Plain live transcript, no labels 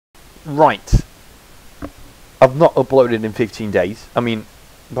Right. I've not uploaded in 15 days. I mean,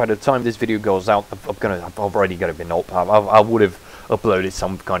 by the time this video goes out, I've already got to be up. I would have uploaded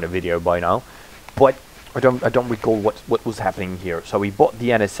some kind of video by now, but I don't recall what was happening here. So we bought the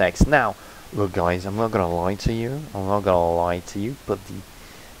NSX. Now, look, guys, I'm not gonna lie to you. But the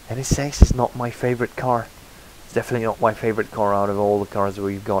NSX is not my favorite car. It's definitely not my favorite car out of all the cars that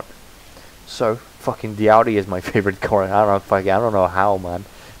we've got. So fucking the Audi is my favorite car. I don't know how, man,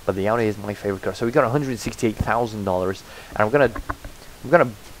 but the Audi is my favorite car. So we got $168,000, and I'm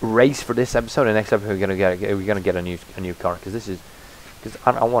gonna race for this episode. And next episode we're gonna get a new car, because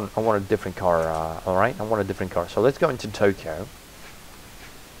I want a different car. All right, I want a different car. So let's go into Tokyo.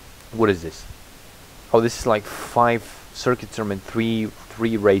 What is this? Oh, this is like 5 circuit tournament, three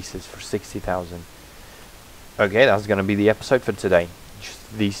races for 60,000. Okay, that's gonna be the episode for today.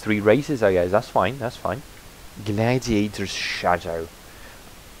 Just these 3 races, I guess. That's fine. Gladiator's Shadow.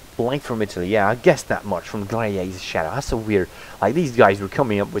 Light from Italy. Yeah, I guessed that much from Gladiator's Shadow. That's so weird. Like, these guys were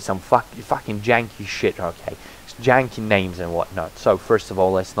coming up with some fucking janky shit. Okay, janky names and whatnot. So first of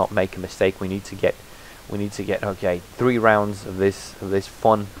all, let's not make a mistake. We need to get okay, 3 rounds of this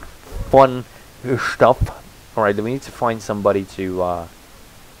fun stuff. All right, then we need to find somebody to.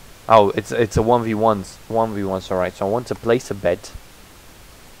 Oh, it's a 1v1s. All right, so I want to place a bet,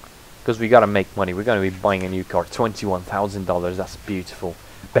 because we gotta make money. We're gonna be buying a new car. $21,000. That's beautiful.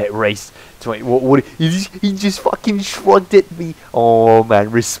 Bet race 20. What he just fucking shrugged at me. Oh man,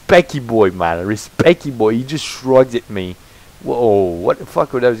 respecty boy, man, respecty boy. He just shrugged at me. Whoa, what the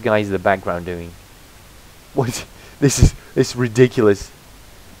fuck were those guys in the background doing? What? This is ridiculous,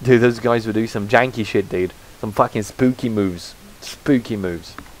 dude. Those guys would do some janky shit, dude. Some fucking spooky moves.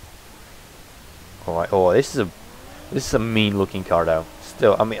 All right. Oh, this is a mean looking car though.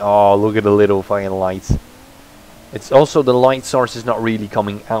 Still, I mean, oh, look at the little fucking lights. It's also the light source is not really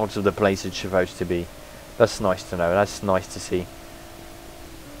coming out of the place it's supposed to be. That's nice to know. That's nice to see.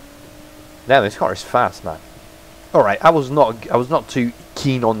 Damn, this car is fast, man. All right, I was not too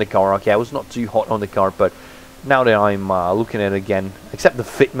keen on the car. Okay, I was not too hot on the car, but now that I'm looking at it again, except the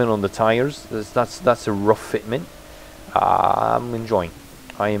fitment on the tires, that's a rough fitment. I'm enjoying.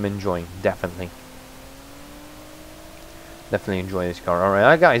 I am enjoying, definitely enjoying this car. All right,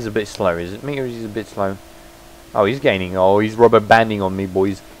 that guy is a bit slow. Is it me or is he a bit slow? Oh, he's gaining. Oh, he's rubber banding on me,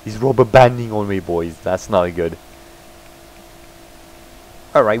 boys. That's not good.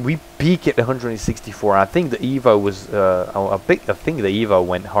 Alright, we peak at 164. I think the Evo was... I think the Evo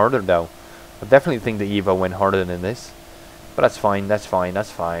went harder, though. I definitely think the Evo went harder than this. But that's fine. Oh,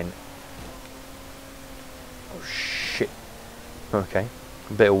 shit. Okay.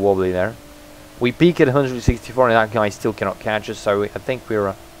 A bit wobbly there. We peak at 164, and that guy still cannot catch us, so I think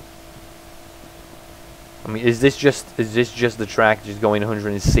we're... I mean, is this just the track just going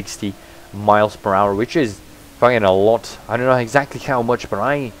 160 miles per hour, which is fucking a lot. I don't know exactly how much, but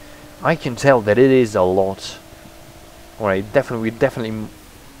I can tell that it is a lot. Alright, we're definitely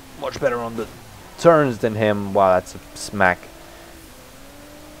much better on the turns than him. Wow, that's a smack.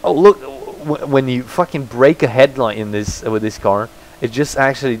 Oh, look, when you fucking break a headlight in this with this car, it just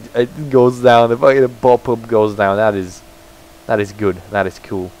actually goes down. The fucking pop-up goes down. That is good. That is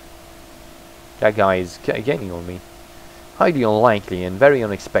cool. That guy is getting on me. Highly unlikely and very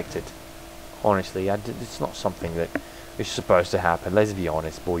unexpected. Honestly, it's not something that is supposed to happen. Let's be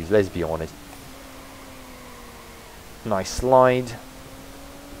honest, boys. Let's be honest. Nice slide.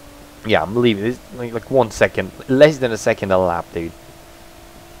 Yeah, I'm leaving this like 1 second, less than a second a lap, dude.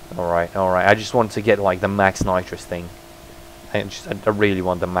 All right. I just want to get like the max nitrous thing. I really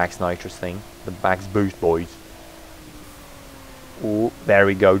want the max nitrous thing, the max boost, boys. Oh, there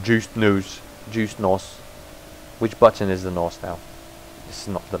we go. Juiced nos. Which button is the nos now? This is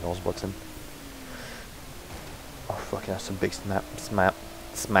not the nos button. Oh fuck, that's a big smack.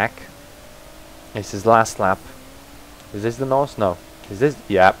 This is last lap. Is this the nos? No. Is this?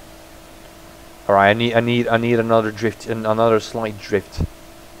 Yeah. All right. I need another drift, another slight drift.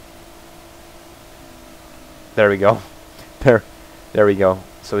 There we go. There we go.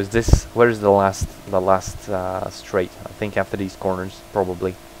 So is this? Where is the last straight? I think after these corners,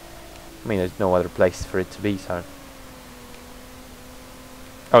 probably. I mean, there's no other place for it to be. So.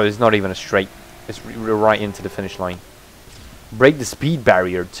 Oh, it's not even a straight. It's right into the finish line. Break the speed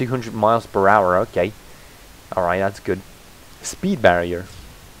barrier, 200 miles per hour. Okay. All right, that's good. Speed barrier.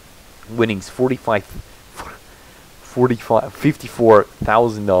 Winnings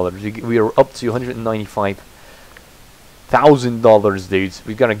 $54,000. We are up to $195,000, dudes.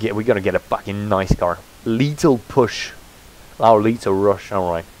 We're gonna get a fucking nice car. Lethal push. Oh, Lita Rush.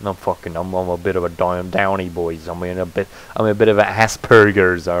 All right. No fucking. I'm a bit of a downy, boys. I'm a bit of a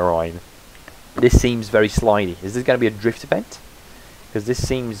Asperger's. All right. This seems very slidey. Is this gonna be a drift event? Because this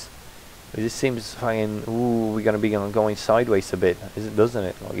seems fucking. Ooh, we're gonna be going sideways a bit. Doesn't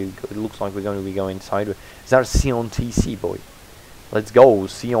it? Like it looks like we're going to be going sideways. Is that a Sion TC, boy? Let's go,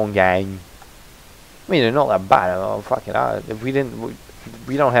 Sion gang. I mean, they're not that bad. Oh, fucking. If we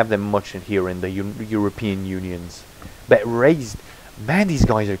don't have them much in here in the European Unions. But raised, man, these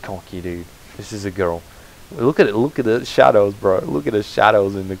guys are cocky, dude. This is a girl. Look at it. Look at the shadows, bro. Look at the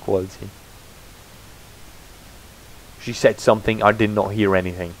shadows in the quality. She said something. I did not hear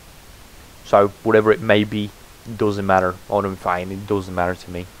anything. So whatever it may be, it doesn't matter. I'm fine. It doesn't matter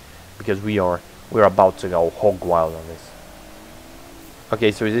to me because we're about to go hog wild on this.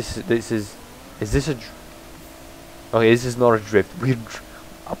 Okay, so is this a? Okay, this is not a drift.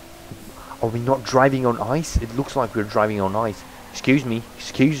 Are we not driving on ice? It looks like we're driving on ice. Excuse me,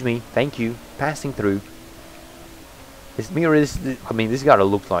 thank you. Passing through. This mirror is. I mean, this gotta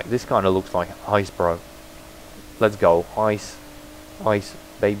look like. This kind of looks like ice, bro. Let's go, ice,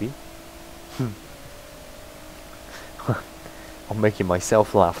 baby. I'm making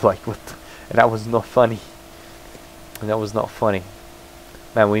myself laugh. Like what? And that was not funny.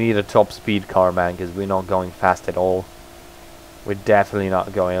 Man, we need a top speed car, man, because we're not going fast at all. We're definitely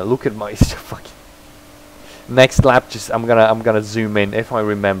not going. Look at my fucking next lap. Just I'm gonna zoom in if I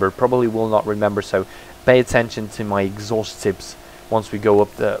remember. Probably will not remember. So pay attention to my exhaust tips once we go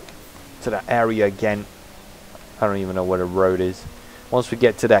up to the area again. I don't even know where the road is. Once we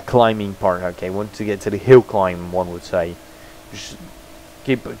get to that climbing part, okay. Once we get to the hill climb, one would say. Just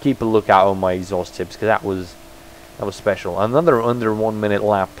keep a lookout on my exhaust tips because that was special. Another under 1 minute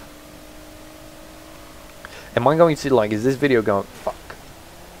lap. Am I going to like? Is this video going? Fuck.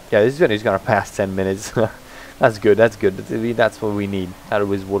 Yeah, this video is gonna pass 10 minutes. That's good. That's good. That's what we need. That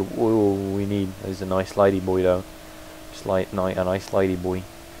was what we need. There's a nice slidey boy though. A nice slidey boy.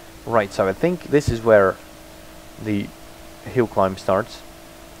 Right. So I think this is where the hill climb starts.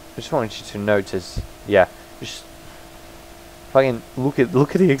 I just want you to notice. Yeah. Just fucking look at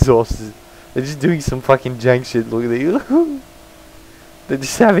the exhaust. They're just doing some fucking jank shit. Look at the. They're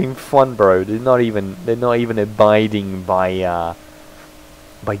just having fun, bro. They're not even abiding by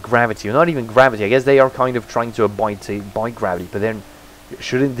gravity. Or not even gravity. I guess they are kind of trying to abide by gravity. But then,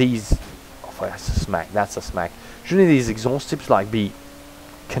 shouldn't these? Oh, that's a smack. That's a smack. Shouldn't these exhaust tips like be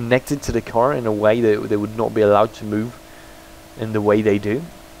connected to the car in a way that they would not be allowed to move in the way they do?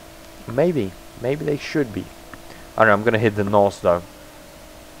 Maybe they should be. I don't know. I'm gonna hit the NOS though.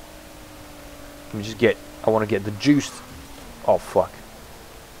 Let me just get. I want to get the juiced. Oh fuck.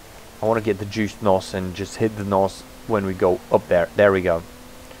 I want to get the juiced NOS and just hit the NOS when we go up there. There we go.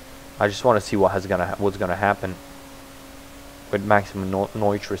 I just want to see what's gonna happen with maximum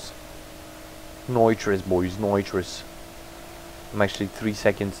nitrous. Nitrous, boys, nitrous. I'm actually 3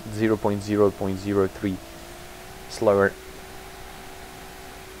 seconds, 0.003 slower.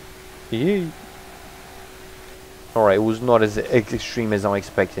 Yee. Alright, it was not as extreme as I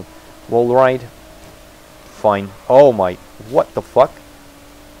expected. Wall ride. Fine. Oh my, what the fuck?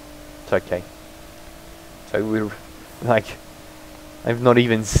 It's okay. So we're like, I've not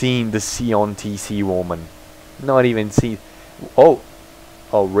even seen the Sion TC woman. Not even seen. Oh,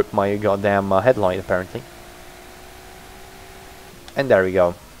 rip my goddamn headlight apparently. And there we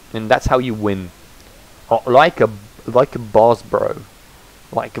go. And that's how you win. Like a boss, bro.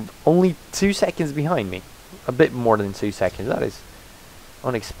 Like only 2 seconds behind me. A bit more than 2 seconds. That is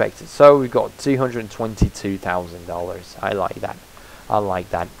unexpected. So we got $222,000. I like that. I like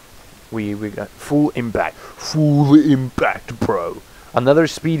that. We got full impact, bro. Another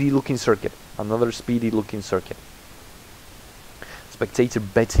speedy looking circuit. Spectator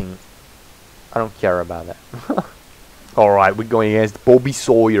betting. I don't care about that. Alright, we're going against Bobby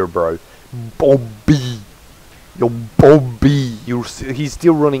Sawyer, bro. Bobby. Yo, Bobby. He's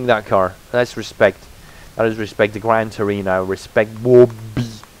still running that car. That's respect. That is respect. The Gran Torino. Respect Bobby.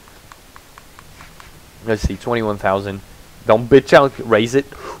 Let's see, 21,000. Don't bitch out. Raise it.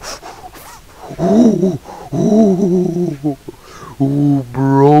 Ooh,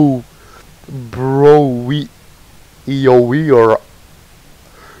 bro. We are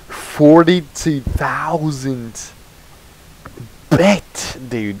 42,000. Bet,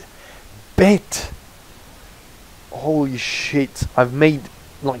 dude. Bet. Holy shit. I've made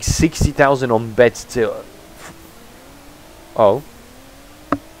like 60,000 on bets till. Oh.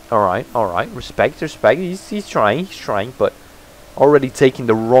 Alright. Respect. He's trying, but already taking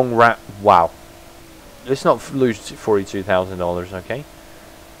the wrong route. Wow. Let's not lose $42,000, okay?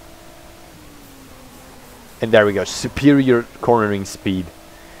 And there we go. Superior cornering speed.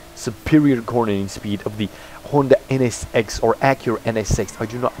 Superior cornering speed of the Honda NSX or Acura NSX. I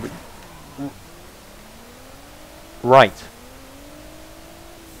do not... Right.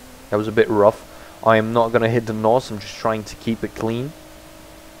 That was a bit rough. I am not going to hit the nose. I'm just trying to keep it clean.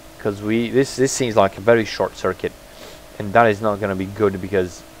 Because this seems like a very short circuit. And that is not going to be good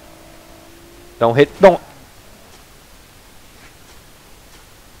because... Don't hit... Don't!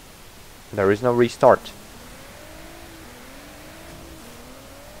 There is no restart.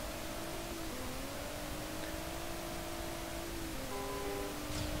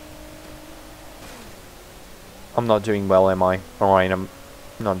 I'm not doing well, am I? Alright, I'm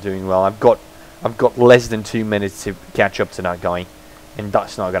not doing well. I've got less than 2 minutes to catch up to that guy. And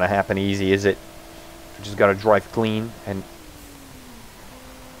that's not gonna happen easy, is it? I just gotta drive clean and...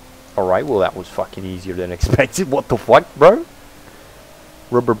 Alright, well that was fucking easier than expected. What the fuck, bro?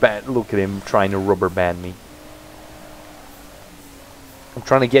 Rubber band, look at him trying to rubber band me. I'm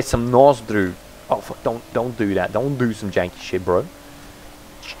trying to get some nose through. Oh fuck, don't do that. Don't do some janky shit, bro.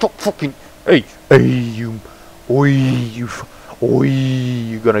 Stop fucking... Hey, you... Oi, you're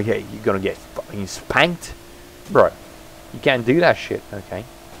gonna get fucking spanked, bro. You can't do that shit. Okay.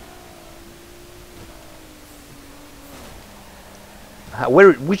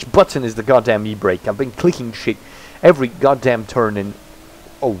 Which button is the goddamn e-brake? I've been clicking shit every goddamn turn and...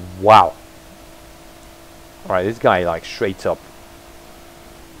 Oh wow. Alright, this guy like straight up.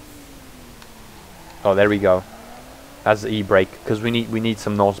 Oh, there we go. That's the e-brake because we need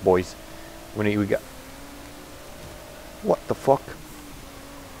some nose, boys. We got... What the fuck?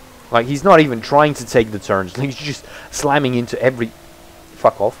 Like, he's not even trying to take the turns. He's just slamming into every...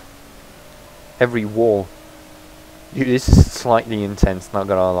 Fuck off. Every wall. Dude, this is slightly intense, not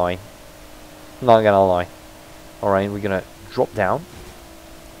gonna lie. Not gonna lie. Alright, we're gonna drop down.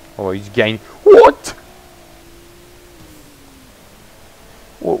 Oh, he's gaining... What?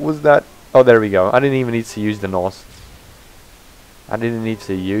 What was that? Oh, there we go. I didn't even need to use the NOS. I didn't need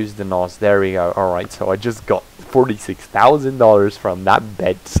to use the NOS. There we go. Alright, so I just got $46,000 from that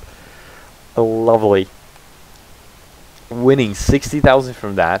bet. Lovely. Winning 60,000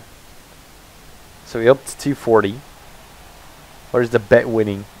 from that. So we up to 240. Where's the bet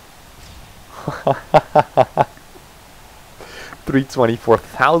winning?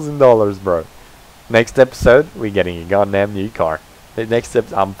 $324,000, bro. Next episode, we're getting a goddamn new car. The next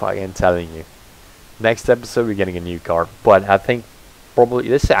episode, I'm fucking telling you. Next episode, we're getting a new car. But I think probably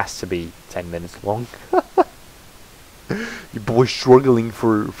this has to be 10 minutes long. Your boy's struggling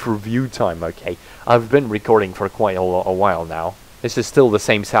for view time. Okay, I've been recording for quite a while now. This is still the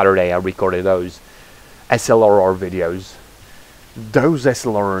same Saturday I recorded those SLRR videos. Those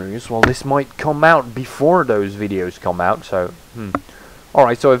SLRRs, well, this might come out before those videos come out, so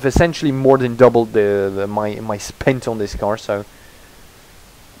alright, so I've essentially more than doubled my spent on this car, so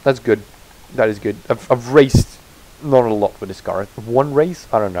that's good. That is good. I've raced not a lot with this car. One race?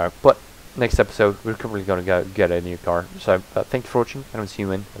 I don't know, but next episode we're probably gonna go get a new car. So thank you for watching, and I'll see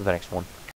you in the next one.